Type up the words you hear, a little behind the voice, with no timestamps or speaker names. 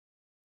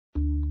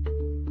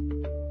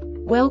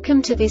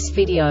Welcome to this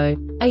video.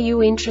 Are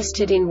you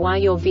interested in why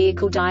your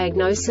vehicle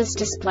diagnosis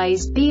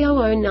displays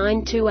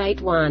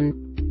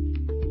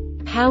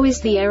B0092-81? How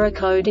is the error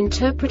code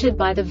interpreted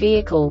by the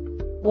vehicle?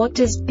 What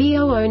does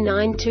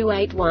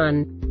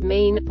B0092-81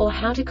 mean, or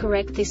how to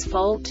correct this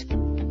fault?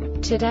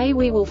 Today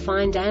we will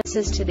find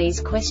answers to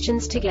these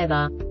questions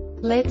together.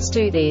 Let's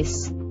do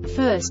this.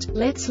 First,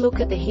 let's look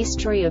at the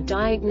history of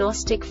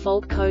diagnostic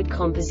fault code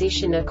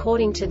composition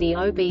according to the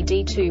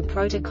OBD2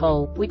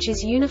 protocol, which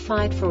is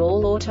unified for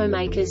all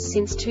automakers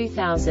since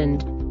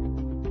 2000.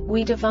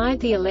 We divide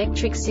the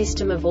electric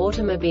system of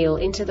automobile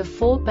into the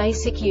four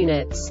basic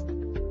units: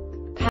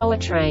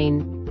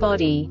 powertrain,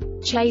 body,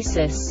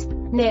 chassis,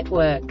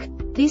 network.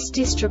 This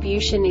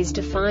distribution is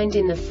defined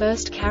in the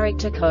first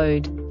character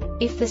code.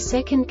 If the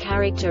second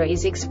character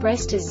is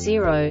expressed as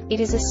 0, it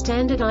is a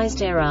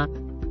standardized error.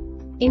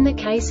 In the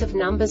case of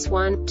numbers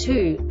 1,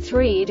 2,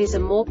 3, it is a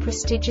more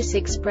prestigious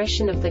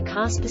expression of the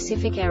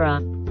car-specific error.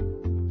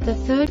 The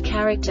third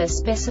character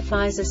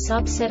specifies a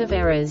subset of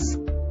errors.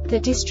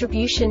 The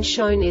distribution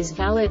shown is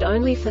valid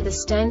only for the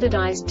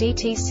standardized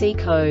DTC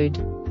code.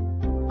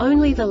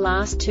 Only the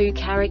last two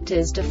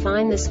characters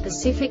define the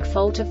specific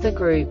fault of the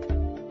group.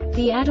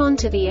 The add-on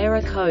to the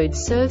error code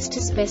serves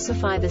to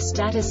specify the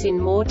status in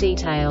more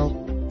detail.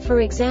 For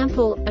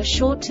example, a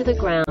short to the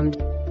ground.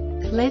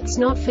 Let's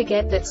not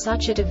forget that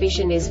such a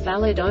division is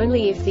valid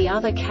only if the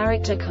other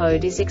character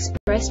code is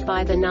expressed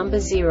by the number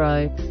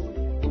 0.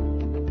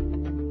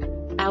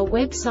 Our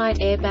website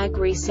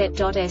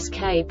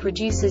airbagreset.sk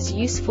produces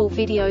useful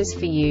videos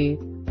for you.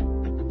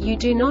 You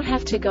do not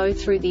have to go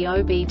through the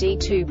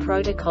OBD2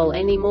 protocol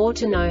anymore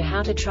to know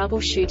how to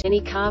troubleshoot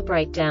any car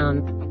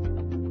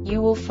breakdown.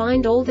 You will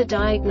find all the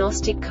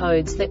diagnostic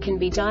codes that can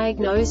be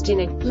diagnosed in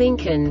a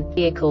Lincoln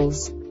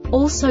vehicles.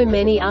 Also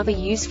many other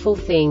useful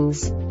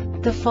things.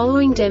 The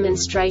following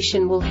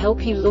demonstration will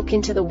help you look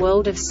into the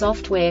world of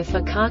software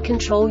for car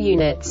control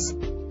units.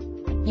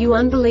 You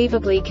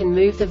unbelievably can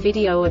move the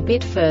video a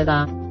bit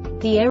further.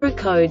 The error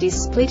code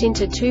is split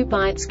into 2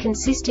 bytes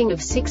consisting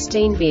of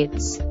 16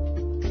 bits.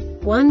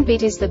 1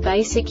 bit is the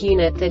basic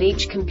unit that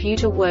each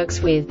computer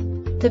works with.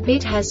 The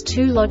bit has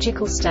 2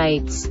 logical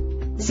states: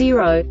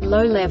 0,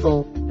 low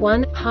level,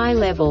 1, high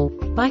level.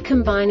 By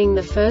combining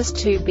the first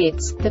 2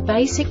 bits, the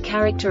basic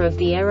character of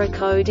the error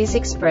code is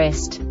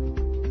expressed.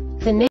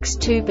 The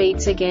next 2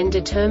 beats again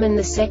determine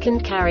the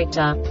second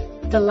character.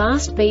 The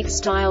last beat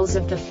styles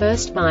of the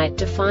first byte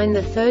define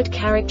the third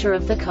character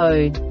of the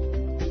code.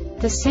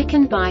 The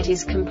second byte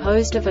is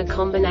composed of a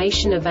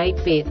combination of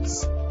 8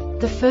 bits.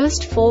 The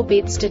first 4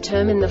 bits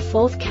determine the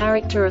fourth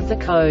character of the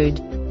code.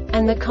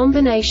 And the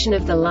combination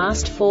of the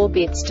last 4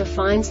 bits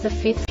defines the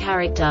fifth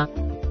character.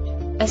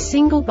 A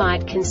single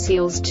byte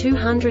conceals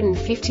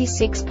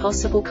 256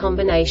 possible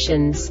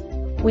combinations.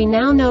 We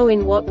now know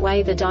in what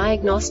way the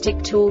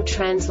diagnostic tool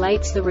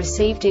translates the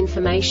received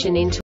information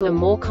into a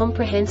more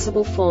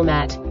comprehensible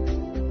format.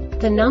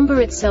 The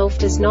number itself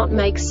does not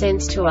make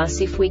sense to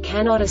us if we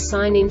cannot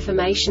assign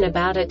information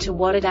about it to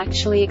what it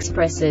actually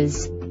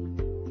expresses.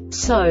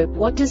 So,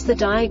 what does the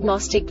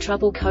Diagnostic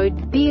Trouble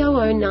Code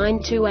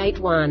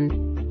B0092-81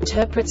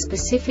 interpret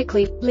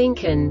specifically for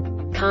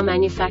Lincoln car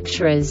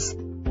manufacturers?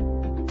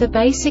 The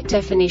basic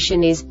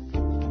definition is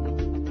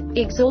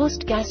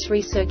exhaust gas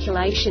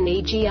recirculation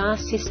EGR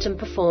system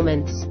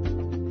performance.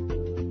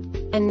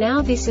 And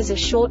now this is a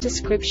short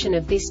description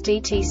of this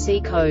DTC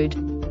code.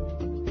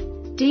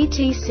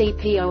 DTC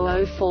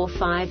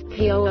P0045,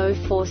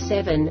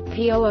 P0047,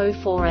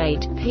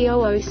 P0048,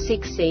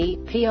 P0060,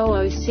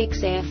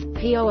 P006F,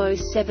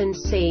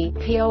 P007C,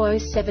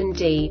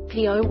 P007D,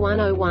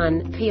 P0101,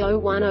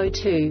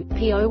 P0102,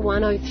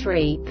 P0103,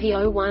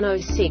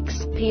 P0106,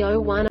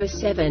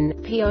 P0107,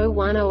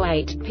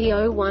 P0108,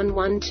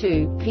 P0112,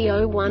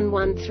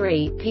 P0113,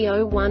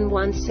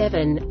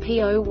 P0117,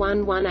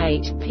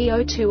 P0118,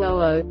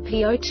 P0200,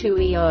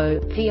 P02EO,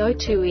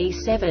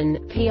 P02E7,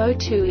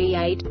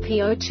 P02E8,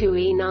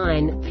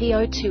 P02E9,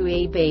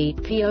 P02EB,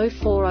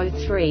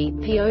 P0403,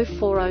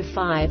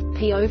 P0405,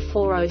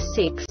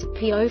 P0406,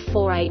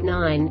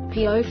 P0489,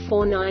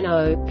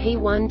 P0490,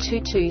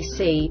 P122C,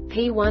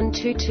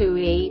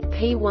 P122E,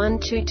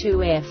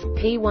 P122F,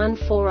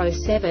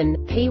 P1407,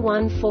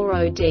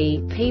 P1400D,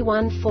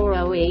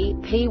 P140E,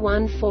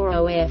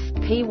 P140F,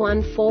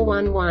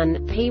 P1411,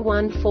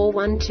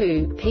 P1412,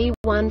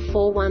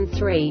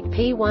 P1413,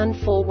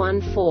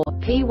 P1414,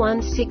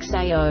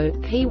 P16AO,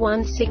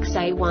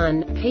 P16A1,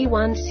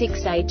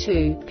 P16A2,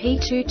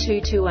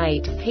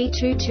 P2228,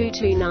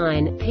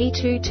 P2229,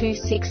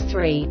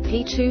 P2263,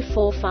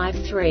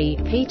 P2453,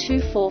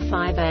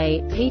 P245A,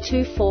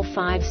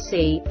 P245C,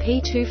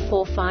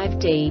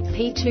 P245D,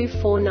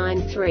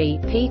 P2493,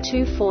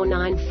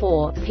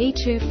 P2494,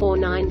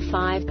 P2495,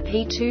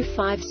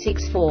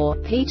 P2564,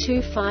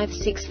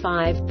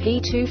 P2565,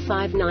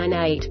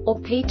 P2598, or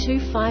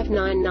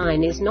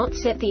P2599 is not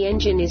set. The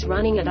engine is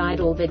running at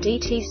idle. The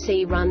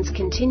DTC runs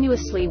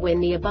continuously when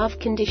the above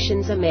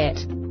conditions are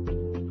met.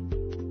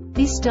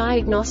 This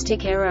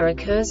diagnostic error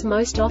occurs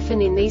most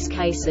often in these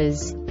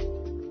cases: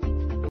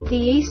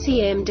 The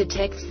ECM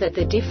detects that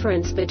the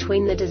difference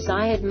between the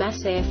desired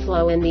mass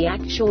airflow and the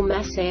actual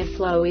mass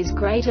airflow is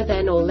greater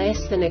than or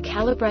less than a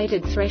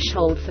calibrated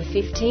threshold for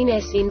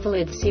 15S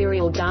invalid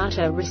serial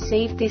data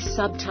received. This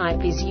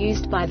subtype is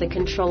used by the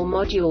control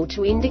module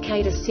to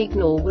indicate a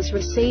signal was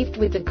received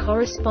with the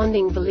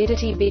corresponding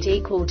validity bit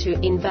equal to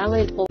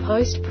invalid, or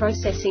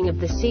post-processing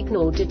of the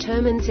signal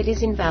determines it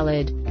is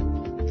invalid.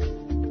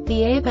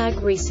 The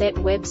Airbag Reset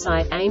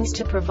website aims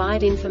to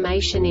provide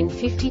information in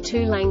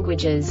 52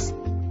 languages.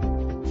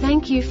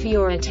 Thank you for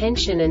your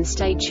attention and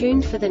stay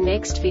tuned for the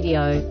next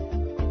video.